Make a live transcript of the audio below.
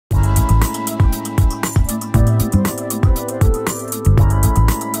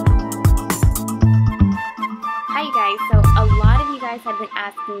guys had been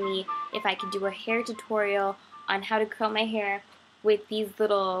asking me if I could do a hair tutorial on how to curl my hair with these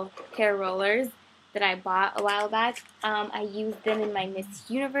little hair rollers that I bought a while back. I used them in my Miss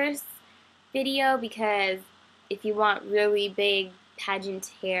Universe video because if you want really big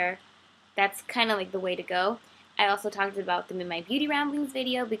pageant hair, that's kind of like the way to go. I also talked about them in my Beauty Ramblings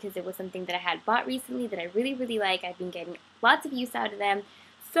video because it was something that I had bought recently that I really like. I've been getting lots of use out of them.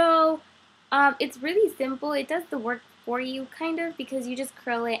 So it's really simple. It does the work for you, kind of, because you just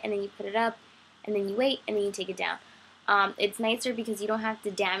curl it and then you put it up and then you wait and then you take it down. It's nicer because you don't have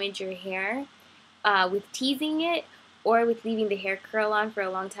to damage your hair with teasing it or with leaving the hair curl on for a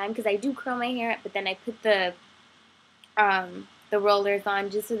long time, because I do curl my hair, but then I put the rollers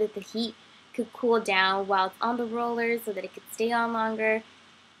on just so that the heat could cool down while it's on the rollers so that it could stay on longer.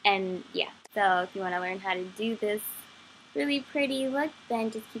 And yeah, so if you want to learn how to do this really pretty look,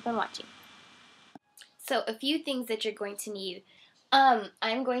 then just keep on watching. So a few things that you're going to need.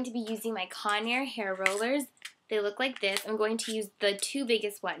 I'm going to be using my Conair hair rollers. They look like this. I'm going to use the two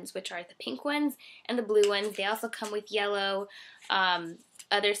biggest ones, which are the pink ones and the blue ones. They also come with yellow,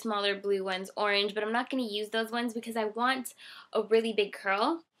 other smaller blue ones, orange, but I'm not going to use those ones because I want a really big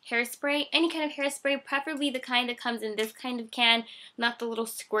curl. Hairspray, any kind of hairspray, preferably the kind that comes in this kind of can, not the little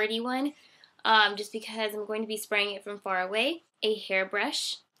squirty one, just because I'm going to be spraying it from far away. A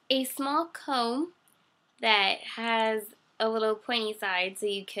hairbrush, a small comb that has a little pointy side so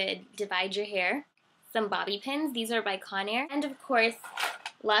you could divide your hair, some bobby pins, these are by Conair, and of course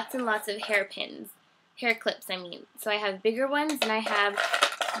lots and lots of hairpins, hair clips I mean. So I have bigger ones and I have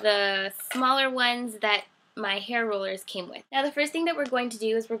the smaller ones that my hair rollers came with. Now the first thing that we're going to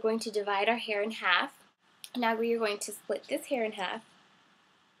do is we're going to divide our hair in half. Now we are going to split this hair in half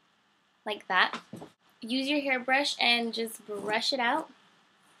like that. Use your hairbrush and just brush it out.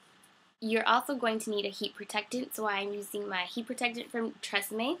 You're also going to need a heat protectant, so I'm using my heat protectant from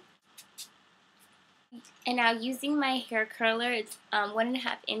Tresemme. And now using my hair curler, it's 1.5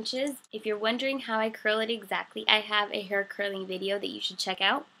 inches. If you're wondering how I curl it exactly, I have a hair curling video that you should check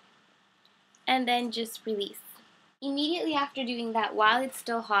out. And then just release. Immediately after doing that, while it's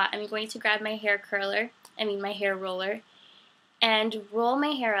still hot, I'm going to grab my hair roller, and roll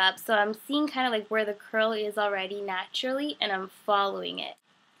my hair up so I'm seeing kind of like where the curl is already naturally, and I'm following it.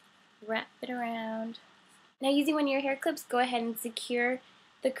 Wrap it around. Now using one of your hair clips, go ahead and secure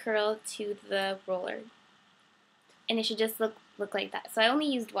the curl to the roller. And it should just look like that. So I only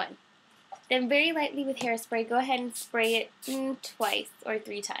used one. Then very lightly with hairspray, go ahead and spray it twice or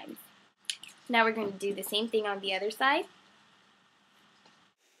 3 times. Now we're going to do the same thing on the other side.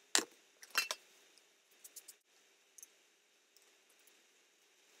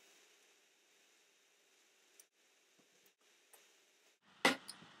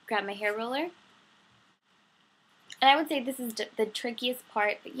 Grab my hair roller. And I would say this is the trickiest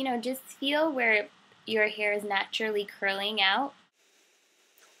part, but you know, just feel where your hair is naturally curling out.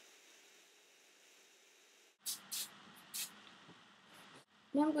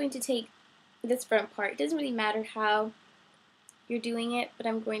 Now I'm going to take this front part. It doesn't really matter how you're doing it, but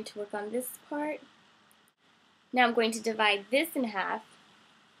I'm going to work on this part. Now I'm going to divide this in half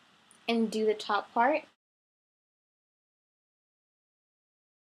and do the top part.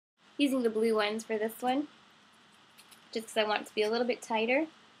 Using the blue ones for this one, just because I want it to be a little bit tighter.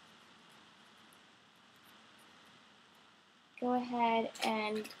 Go ahead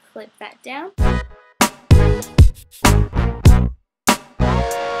and clip that down.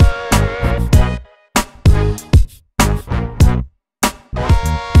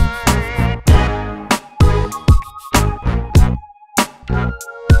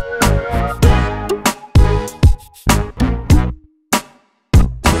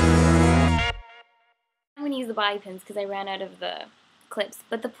 I'm going to use the bobby pins because I ran out of the clips.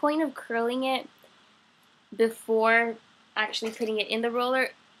 But the point of curling it before actually putting it in the roller,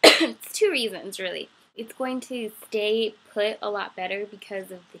 it's 2 reasons really. It's going to stay put a lot better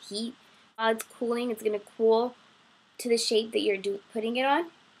because of the heat. While it's cooling, it's going to cool to the shape that you're putting it on.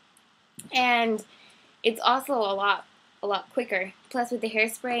 And it's also a lot quicker. Plus with the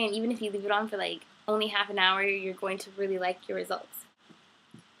hairspray, and even if you leave it on for like only half an hour, you're going to really like your results.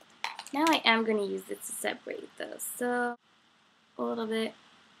 Now I am going to use this to separate those. So, a little bit.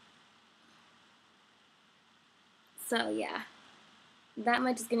 So yeah, that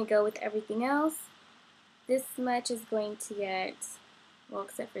much is going to go with everything else. This much is going to get, well,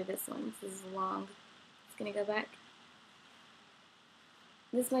 except for this one. This is long. It's going to go back.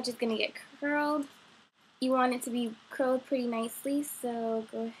 This much is going to get curled. You want it to be curled pretty nicely, so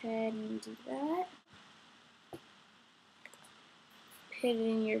go ahead and do that. Put it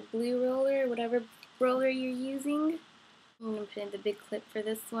in your blue roller, whatever roller you're using. I'm going to put in the big clip for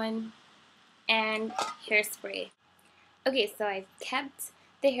this one. And hairspray. Okay, so I've kept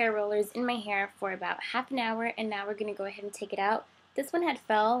the hair rollers in my hair for about half an hour, and now we're going to go ahead and take it out. This one had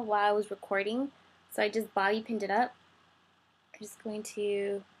fell while I was recording, so I just bobby pinned it up. I'm just going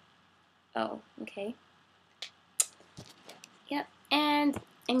to, oh, okay. Yep, and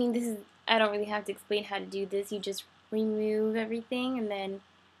I mean, this is, I don't really have to explain how to do this. You just remove everything and then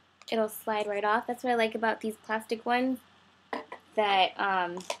it'll slide right off. That's what I like about these plastic ones, that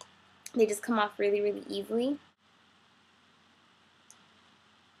they just come off really, really easily.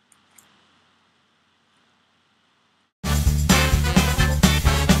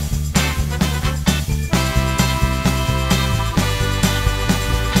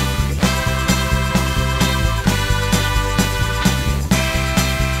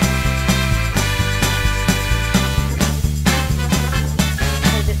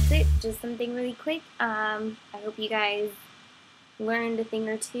 Just something really quick. I hope you guys learned a thing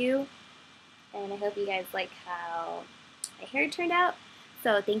or two, and I hope you guys like how my hair turned out.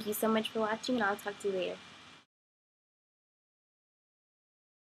 So thank you so much for watching, and I'll talk to you later.